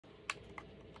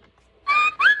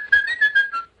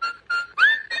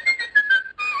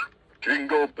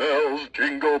jingle bells,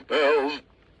 jingle bells.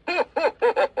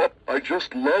 I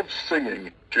just love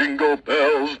singing. Jingle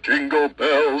bells, jingle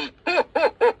bells.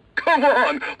 Come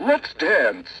on, let's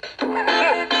dance. Up on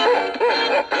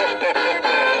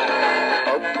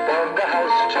the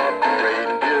housetop,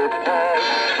 reindeer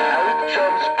paws, out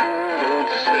jumps good old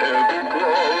Santa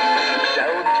Claus.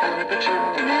 Down to the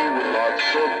chimney with lots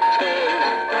of toys,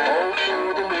 all for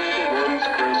the little ones'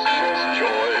 Christmas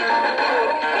joy.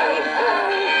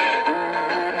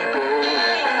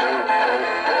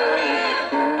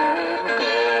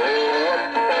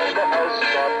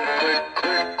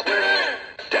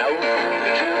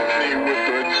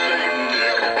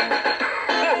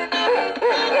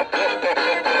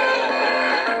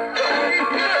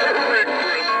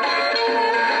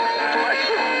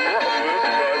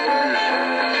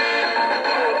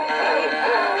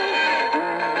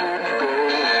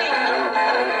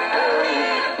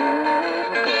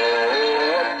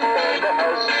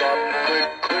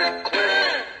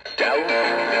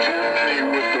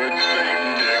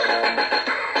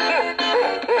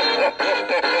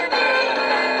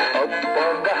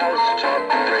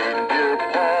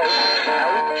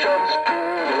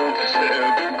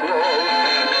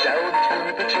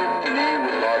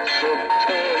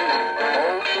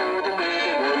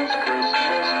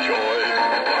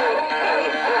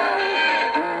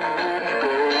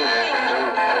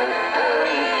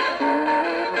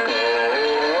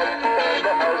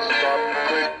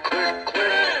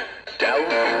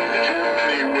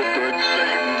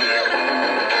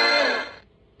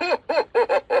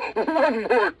 One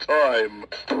more time.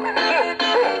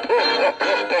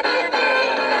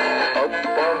 Up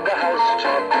on the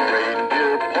housetop,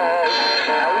 reindeer paws,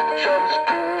 out jumps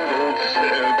good old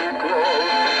Santa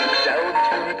Claus. Down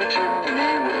to the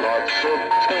chimney with lots of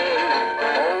toys,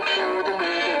 all for the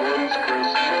little ones'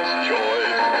 Christmas joy.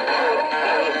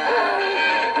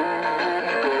 Up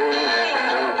on the housetop,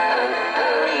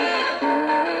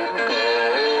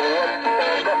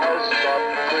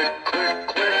 click, click,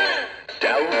 click,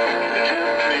 down.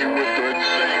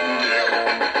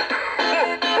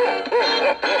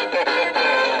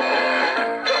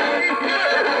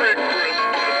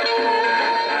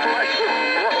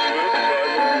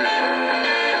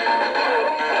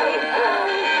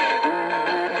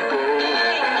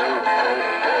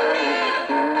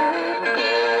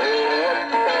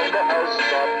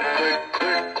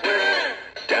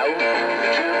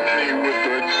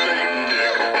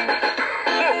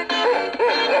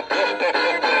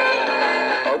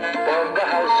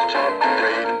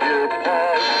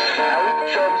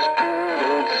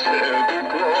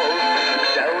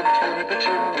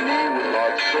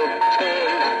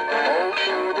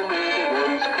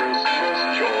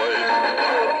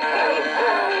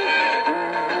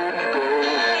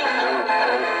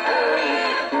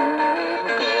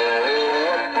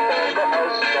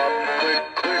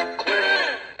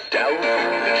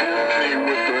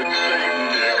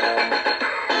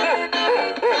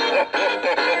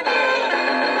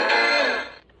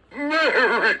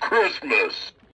 Merry Christmas!